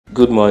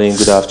Good morning,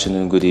 good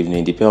afternoon, good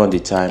evening, depending on the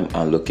time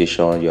and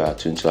location you are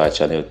tuned to our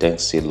channel.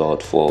 Thanks a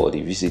lot for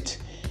the visit.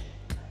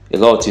 A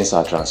lot of things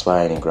are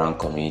transpiring in Grant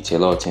community, a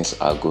lot of things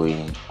are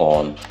going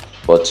on,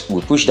 but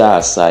we push that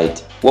aside.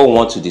 What we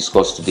want to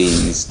discuss today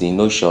is the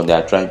notion they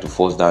are trying to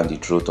force down the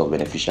throat of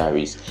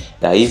beneficiaries,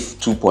 that if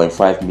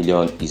 2.5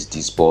 million is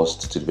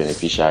disbursed to the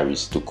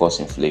beneficiaries to cause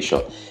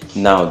inflation.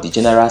 Now, the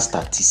general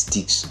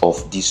statistics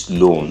of this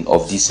loan,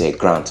 of this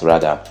grant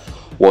rather,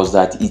 was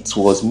that it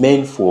was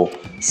meant for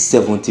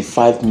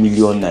 75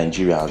 million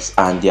Nigerians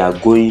and they are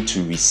going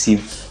to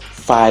receive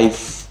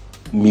 5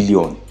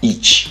 million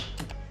each.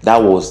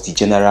 That was the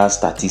general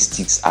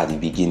statistics at the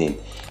beginning.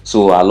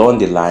 So along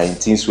the line,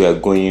 things were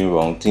going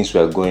wrong.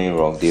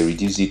 They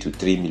reduced it to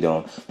 3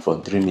 million.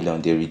 From 3 million,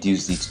 they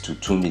reduced it to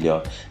 2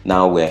 million.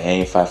 Now we're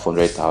hearing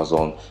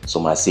 500,000.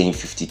 Some are saying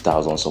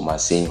 50,000. Some are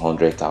saying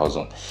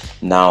 100,000.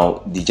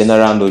 Now, the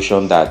general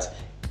notion that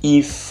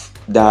if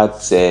that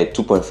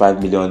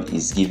 2.5 million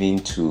is given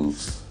to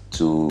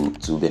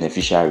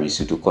beneficiaries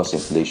to cause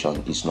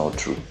inflation is not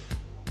true.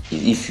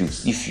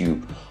 If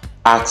you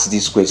ask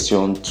this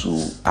question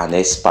to an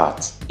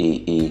expert,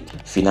 a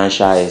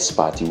financial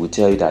expert, he will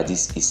tell you that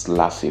this is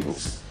laughable.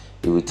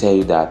 He will tell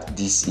you that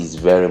this is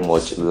very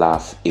much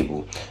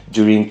laughable.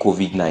 During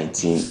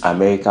COVID-19,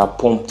 America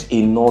pumped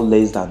in no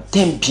less than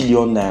 10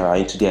 billion naira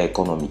into their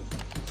economy.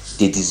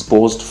 They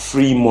disbursed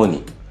free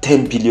money,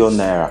 10 billion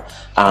naira,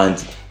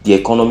 and the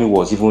economy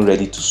was even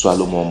ready to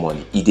swallow more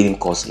money. It didn't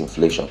cause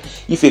inflation.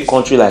 If a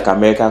country like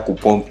America could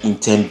pump in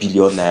 10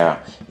 billion naira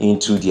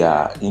into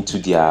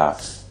their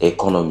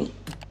economy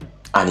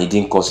and it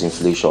didn't cause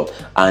inflation,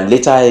 and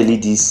later early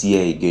this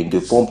year again they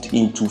pumped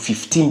into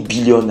 15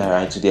 billion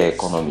naira into their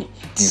economy,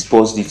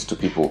 disbursed it to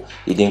people,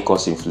 it didn't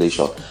cause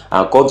inflation.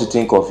 And come to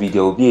think of it,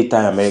 there will be a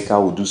time America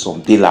will do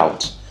some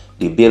bailout.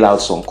 They bail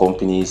out some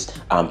companies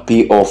and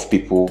pay off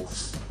people,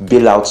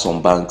 bail out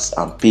some banks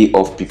and pay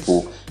off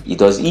people.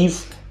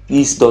 If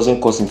this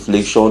doesn't cause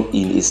inflation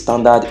in a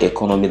standard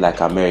economy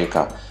like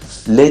America,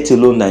 let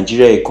alone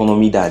Nigeria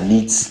economy that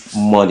needs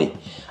money.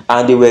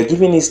 And they were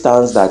giving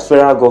instance that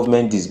federal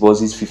government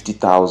disburses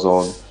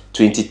 50,000,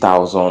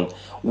 20,000.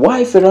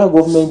 Why federal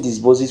government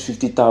disburses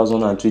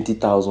 50,000 and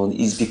 20,000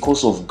 is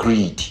because of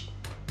greed.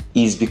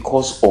 Is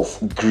because of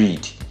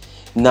greed.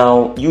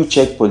 Now, you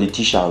check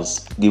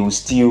politicians, they will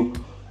still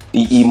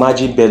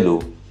imagine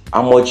Bello,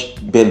 how much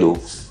Bello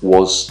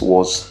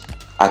was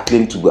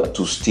acclaimed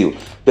to steal.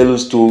 Bello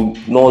stole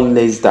no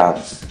less than,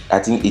 I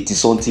think,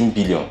 80-something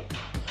billion.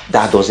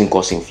 That doesn't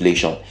cause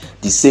inflation.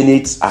 The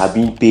Senate are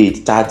being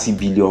paid 30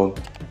 million,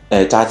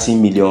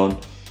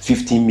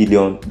 15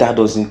 million. That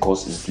doesn't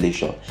cause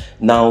inflation.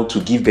 Now, to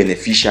give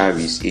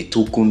beneficiaries a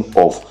token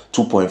of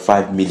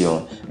 2.5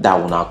 million, that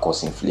will not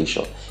cause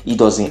inflation. It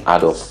doesn't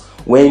add up.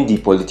 When the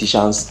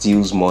politician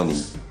steals money,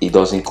 it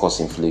doesn't cause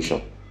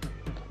inflation.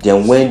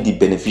 Then when the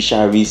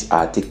beneficiaries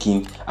are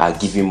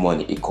giving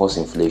money, it causes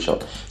inflation.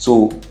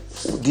 So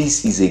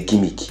this is a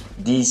gimmick.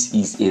 This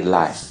is a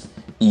lie.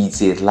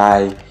 It's a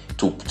lie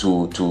to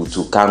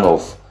kind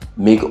of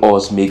make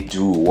us make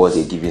do what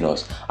they're giving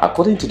us.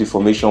 According to the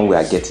information we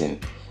are getting,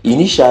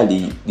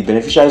 initially the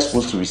beneficiary is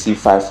supposed to receive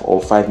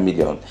 5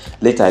 million.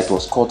 Later it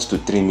was cut to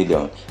 3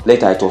 million.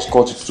 Later it was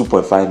cut to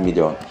 2.5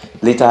 million.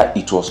 Later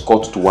it was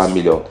cut to 1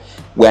 million.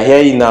 We are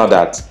hearing now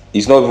that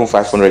it's not even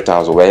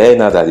 500,000. We are hearing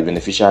now that the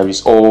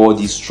beneficiaries, all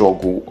this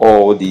struggle,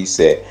 all this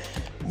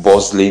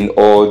bustling,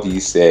 all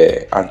this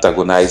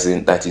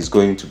antagonizing, that is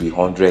going to be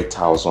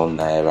 100,000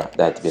 naira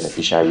that the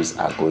beneficiaries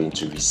are going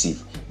to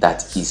receive.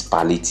 That is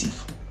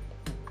palliative.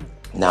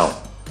 Now,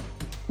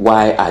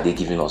 why are they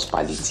giving us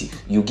palliative?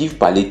 You give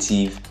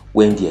palliative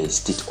when there is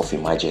state of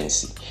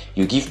emergency.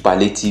 You give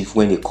palliative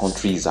when a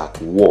country is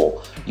at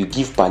war. You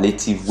give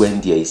palliative when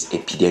there is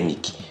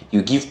epidemic.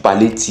 You give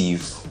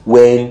palliative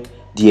when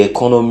the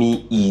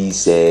economy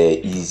is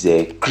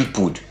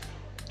crippled.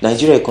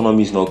 Nigeria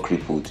economy is not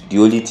crippled. The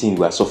only thing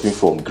we are suffering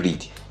from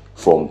greed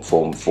from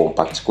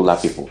particular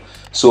people.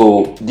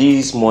 So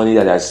this money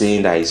that they are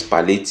saying that is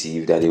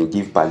palliative, that they will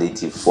give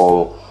palliative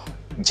for,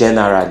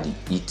 generally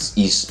it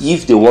is,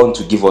 if they want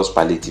to give us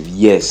palliative,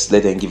 yes,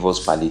 let them give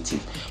us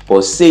palliative.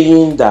 But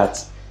saying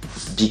that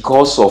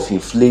because of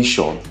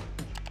inflation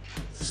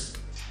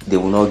they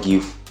will not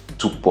give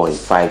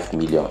 2.5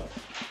 million,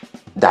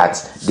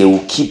 that they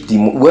will keep the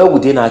money, where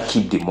would they not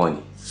keep the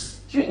money?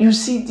 You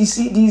see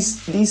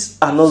this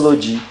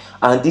analogy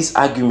and this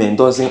argument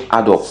doesn't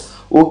add up.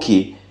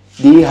 Okay,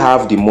 they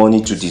have the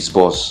money to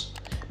disburse.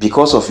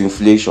 Because of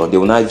inflation, they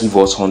will not give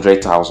us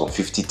 100,000,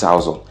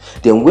 50,000.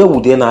 Then where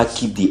would they not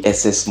keep the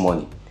excess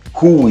money?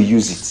 Who will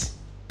use it?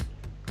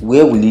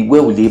 Where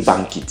will they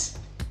bank it?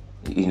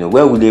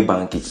 Where will they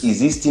bank it?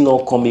 Is it still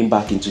not coming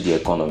back into the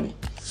economy?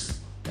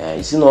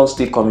 Is it not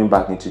still coming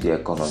back into the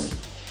economy?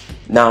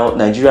 Now,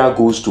 Nigeria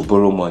goes to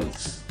borrow money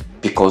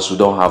because we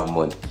don't have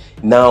money.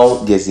 Now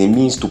there's a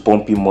means to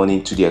pumping money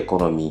into the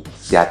economy,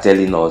 they are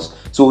telling us.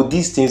 So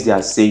these things they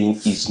are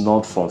saying is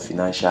not from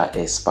financial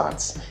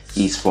experts,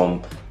 it's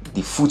from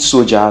the foot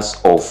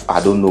soldiers of,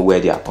 I don't know where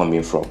they are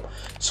coming from.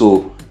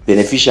 So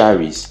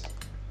beneficiaries,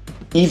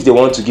 If they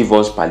want to give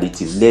us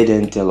palliative, let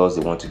them tell us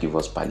they want to give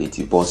us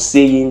palliative. But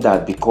saying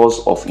that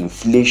because of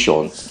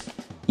inflation,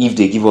 if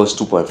they give us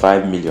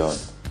 2.5 million,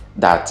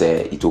 that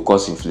it will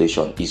cause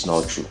inflation is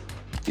not true.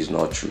 It's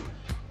not true.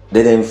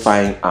 Let them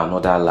find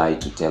another lie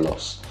to tell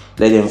us.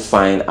 Let them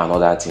find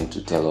another thing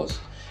to tell us.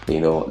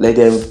 Let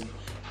them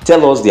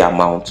tell us the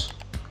amount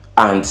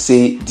and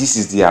say this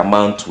is the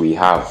amount we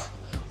have.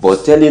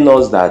 But telling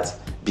us that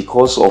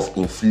because of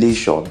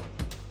inflation,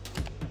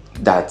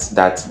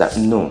 that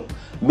no.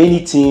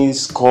 Many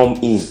things come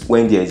in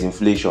when there is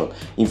inflation.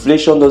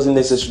 Inflation doesn't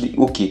necessarily,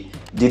 okay,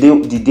 do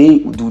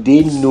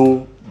they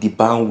know the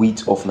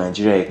bandwidth of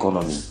Nigeria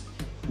economy?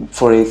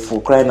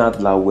 For crying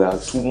out loud, we are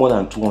more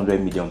than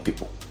 200 million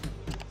people,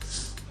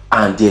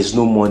 and there's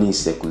no money in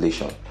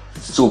circulation.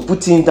 So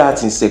putting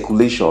that in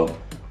circulation,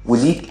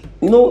 will it,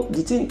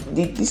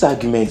 this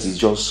argument is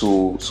just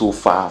so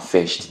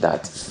far-fetched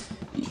that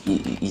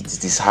it's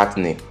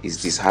disheartening. It's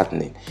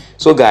disheartening.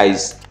 So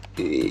guys,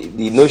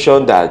 the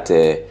notion that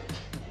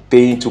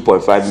paying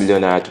 2.5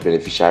 million naira to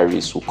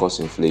beneficiaries will cause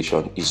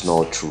inflation is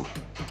not true.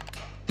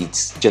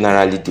 It's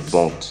generally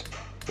debunked.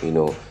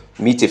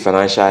 Meet a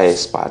financial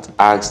expert,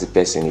 ask the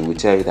person, he will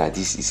tell you that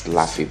this is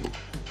laughable.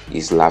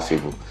 It's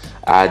laughable.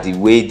 The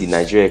way the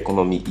Nigerian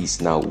economy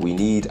is now, we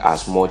need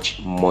as much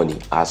money,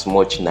 as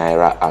much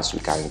naira as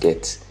we can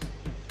get,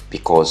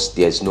 because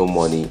there's no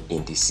money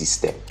in the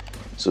system.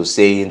 So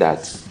saying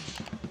that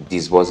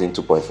disbursing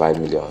 2.5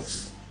 million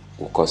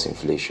will cause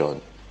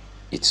inflation,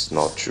 it's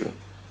not true.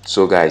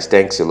 So guys,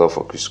 thanks a lot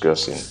for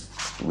crisscrossing.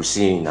 We'll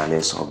see you in our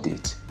next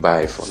update.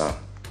 Bye for now.